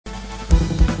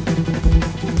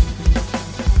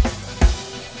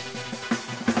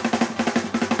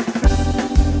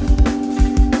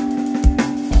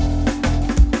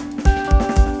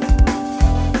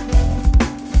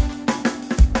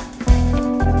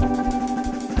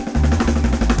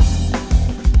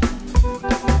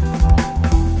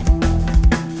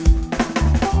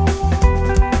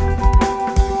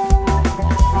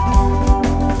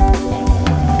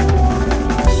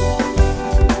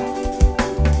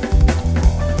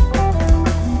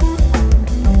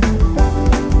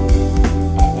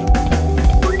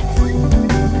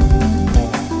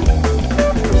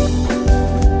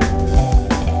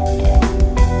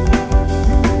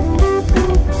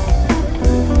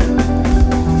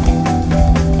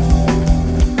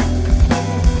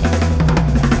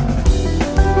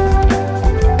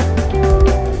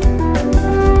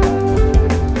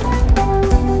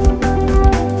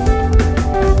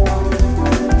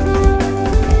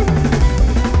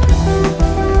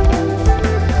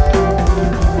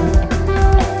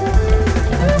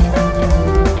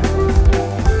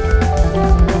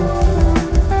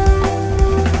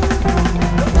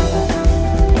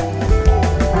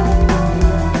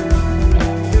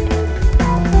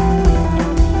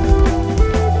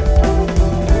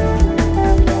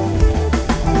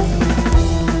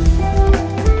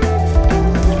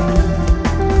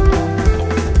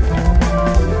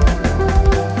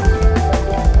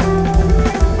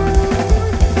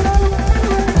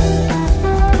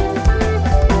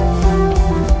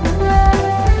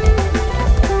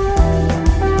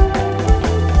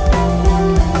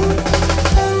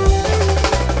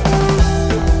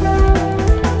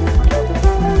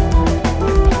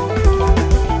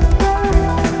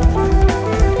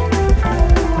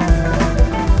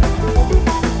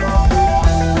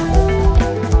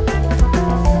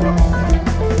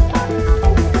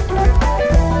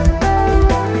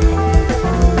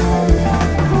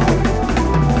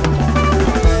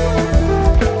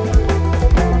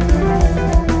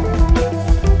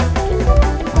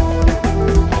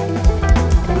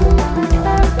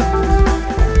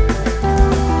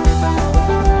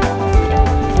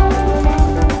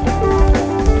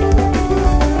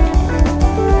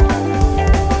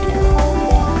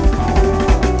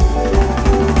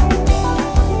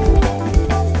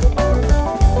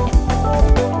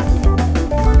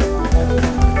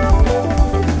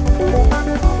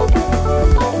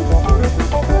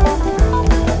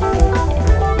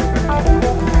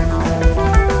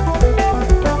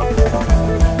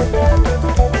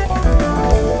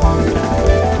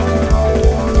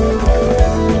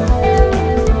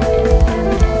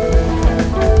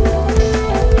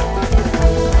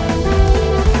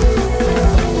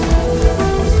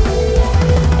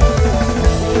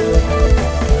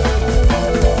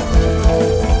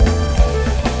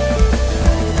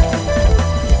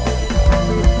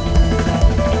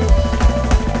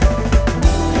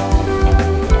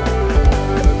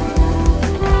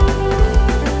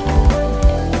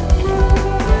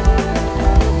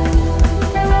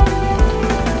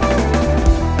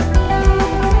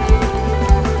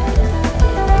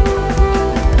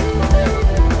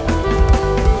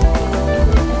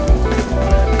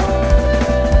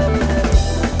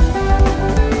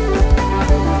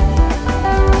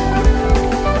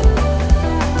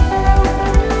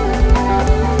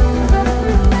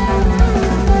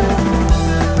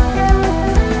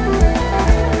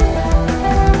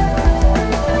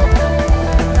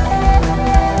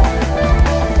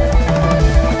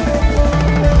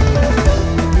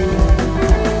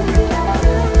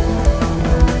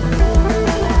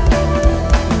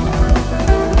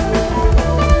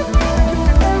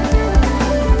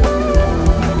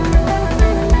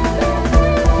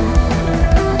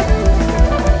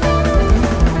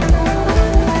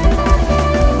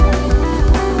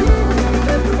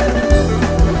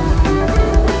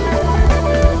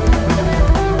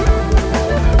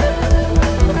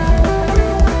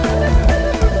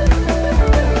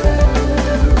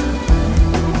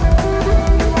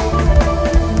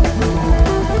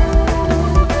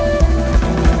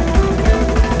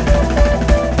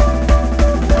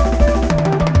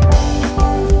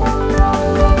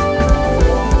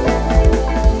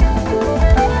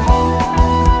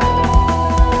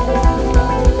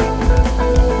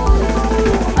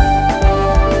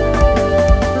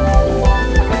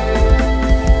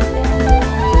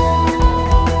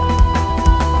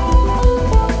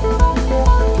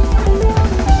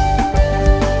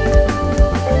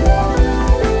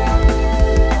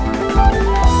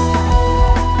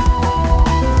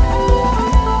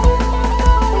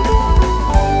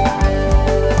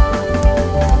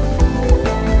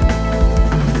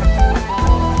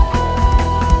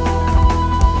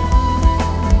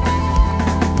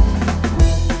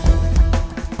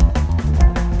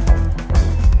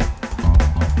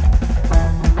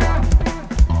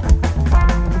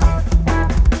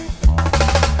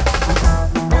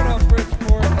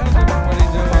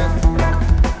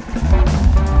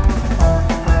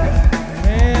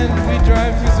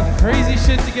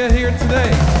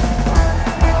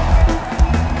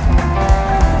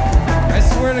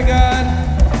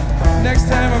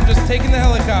taking the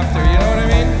helicopter, you know what I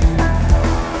mean?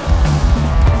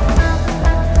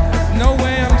 No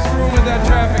way I'm screwing with that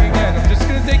traffic again. I'm just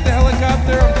gonna take the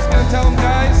helicopter, I'm just gonna tell them,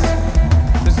 guys,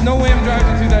 there's no way I'm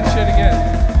driving through that shit again.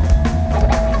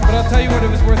 But I'll tell you what, it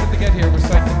was worth it to get here. We're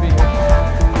psyched to be here.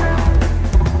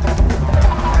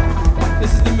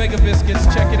 This is the Mega Biscuits.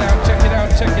 Check it out, check it out,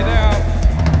 check it out.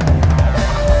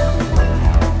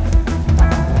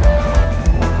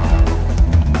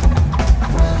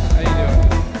 How you doing?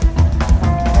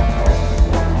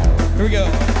 Here we go.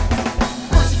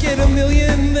 First you get a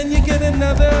million, then you get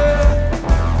another.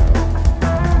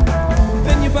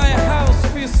 Then you buy a house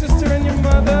for your sister and your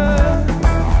mother.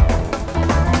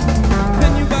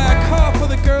 Then you buy a car for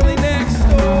the girlie next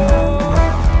door.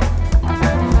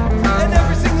 And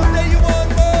every single day you want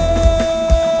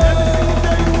more. Every single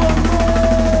day you want more.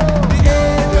 The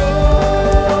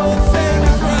age-old saying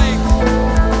is right.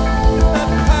 It's not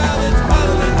the pilots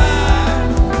piling it high.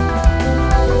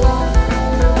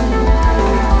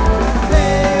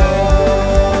 Day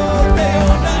all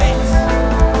night.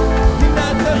 You're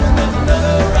not done when there's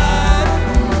another ride.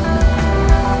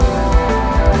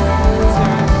 Let's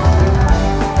hear it.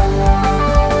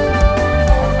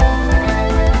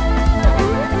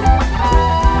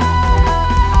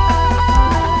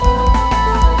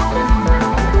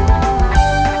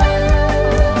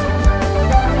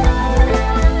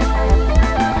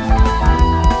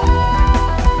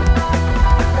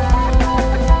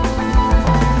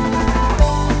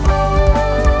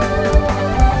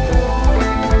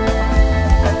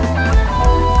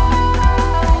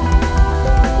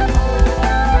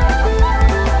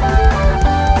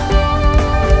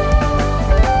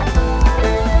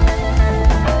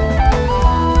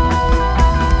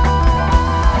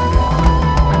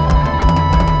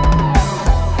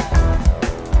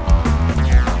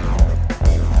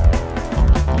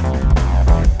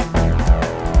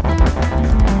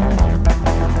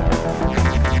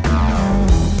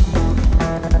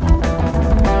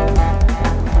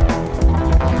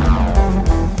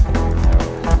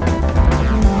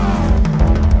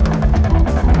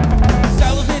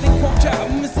 Salivating pork chop,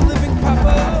 Mr. Living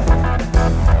Papa.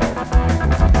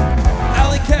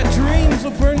 Alley cat dreams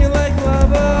will burn you like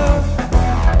lava.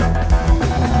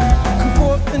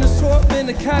 Comfort in assortment,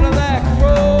 a Cadillac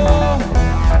roll.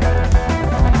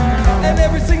 And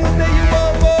every single day you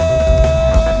want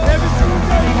more. Every single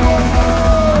day you want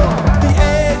more. The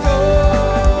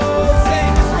age-old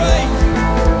saying is right.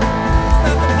 It's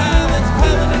not the pilots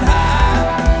piling it high.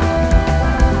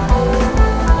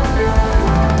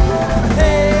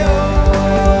 Day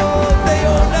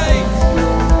all night.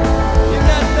 You're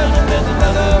not done when there's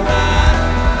another ride.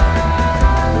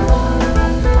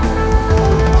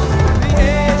 The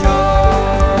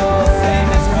age-old saying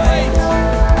is right.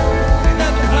 It's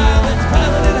not the pilots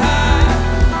piling it high.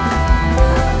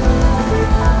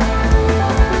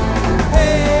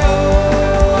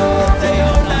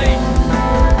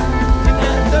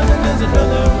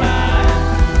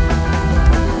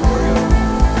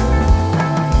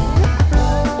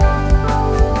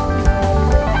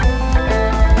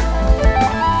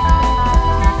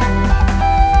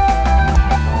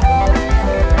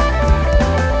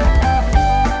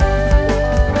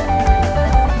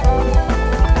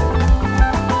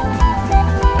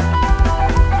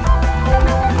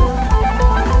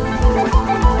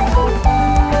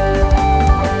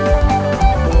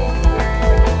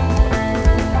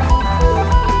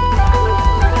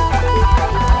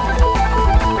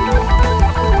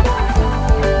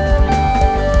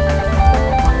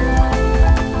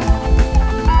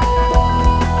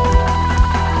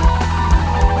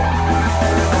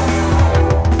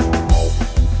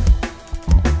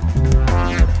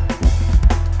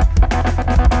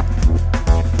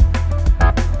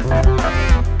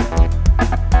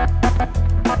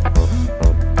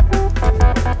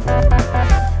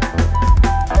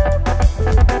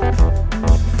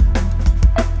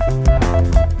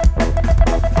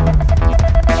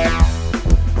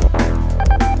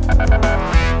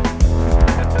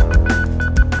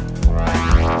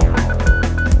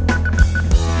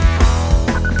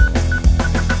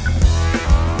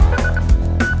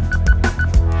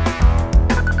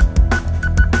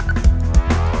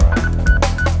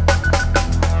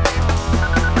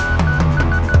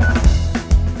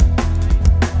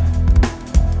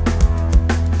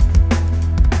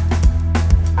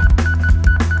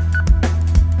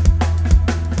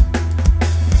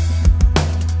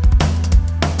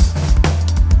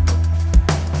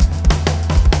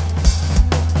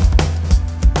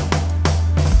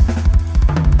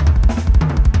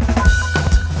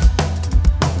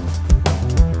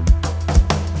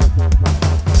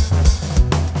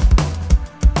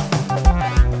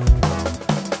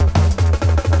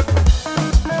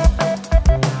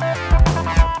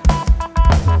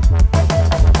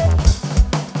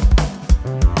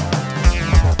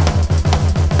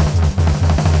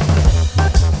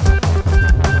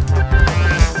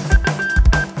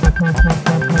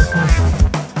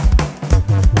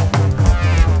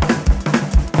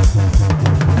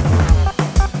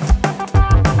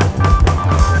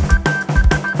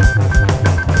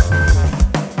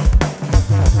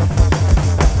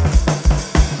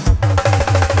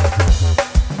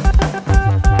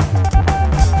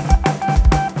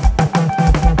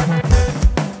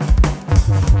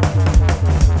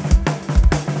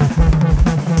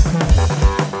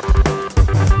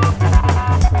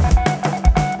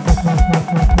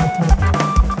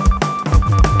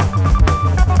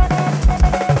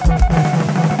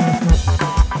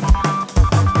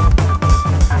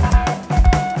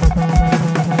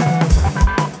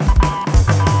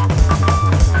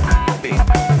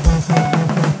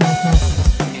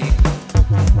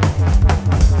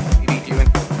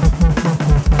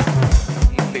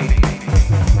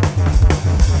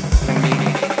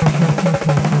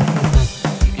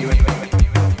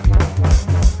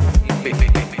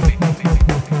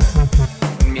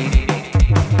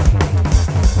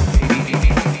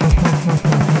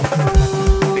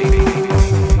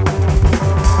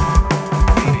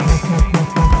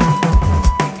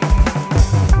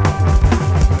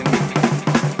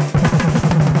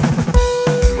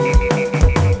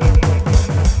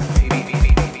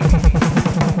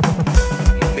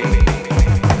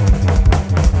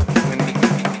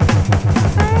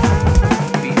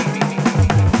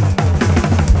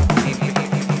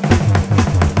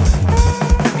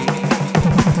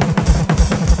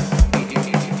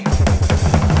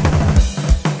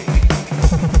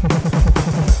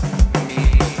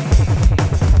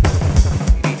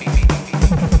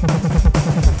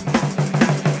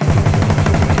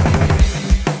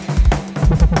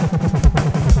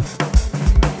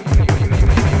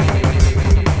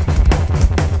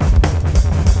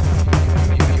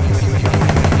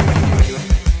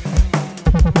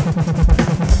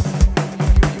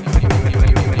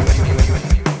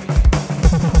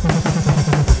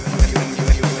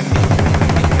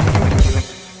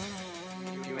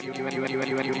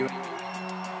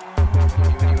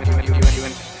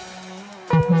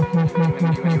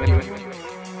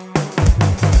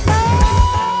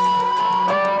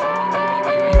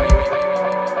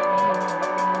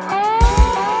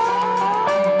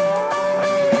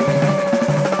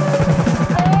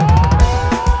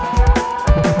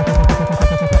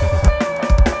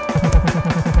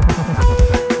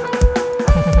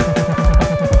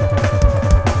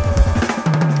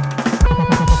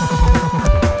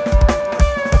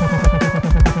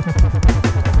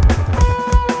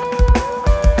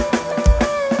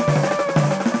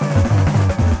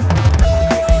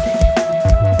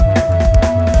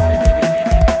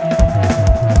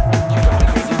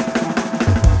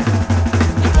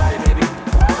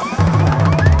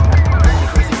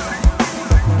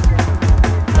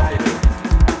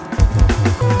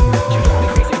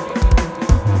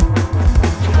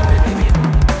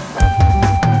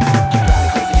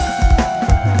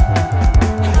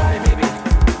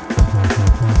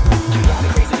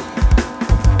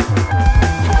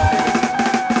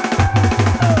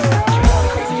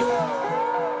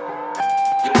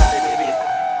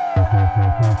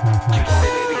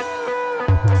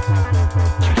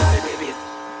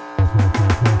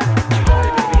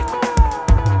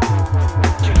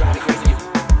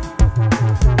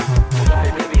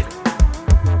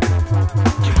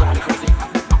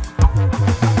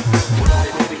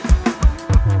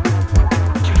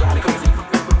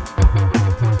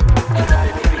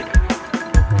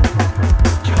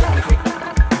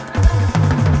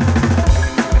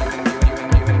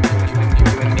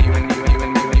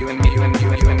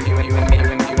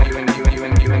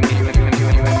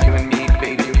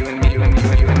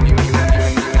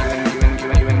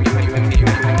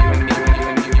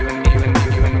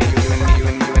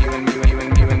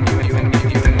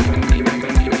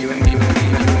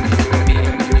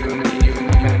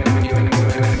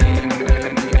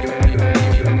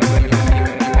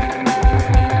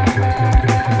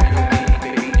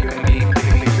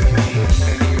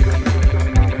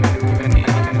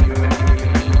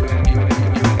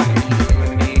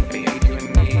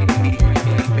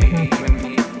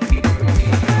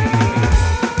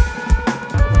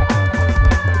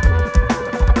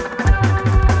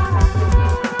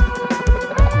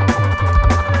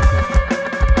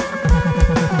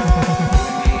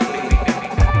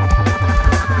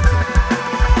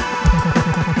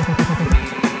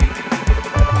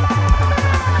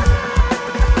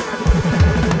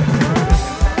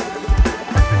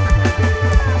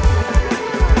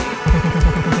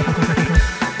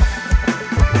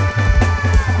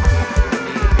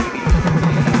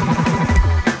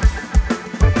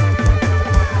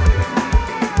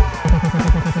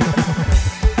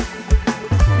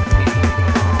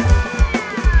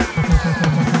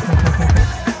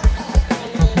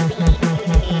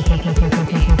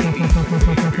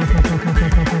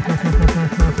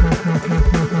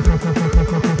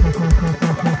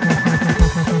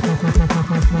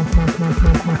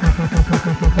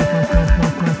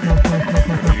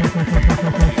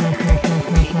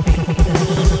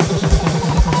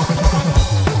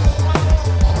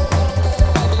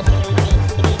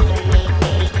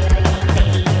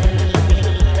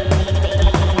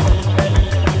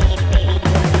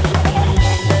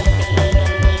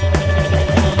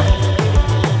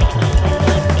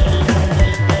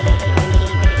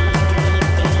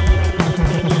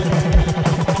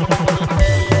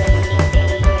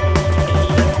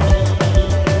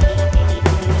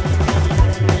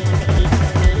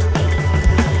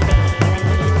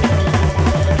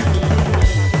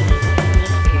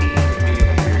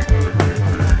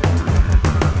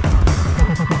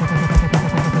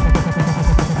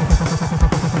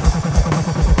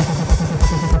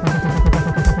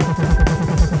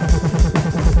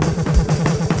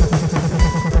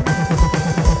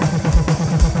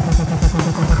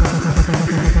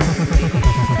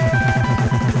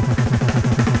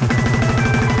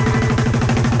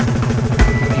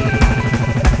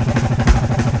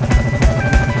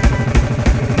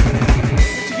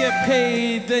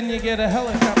 get a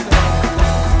helicopter.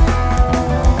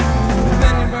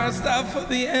 Then you might stop for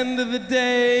the end of the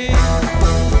day.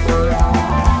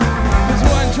 There's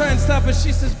one trying to stop her,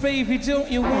 she says, baby, don't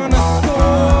you wanna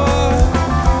score?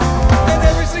 And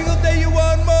every single day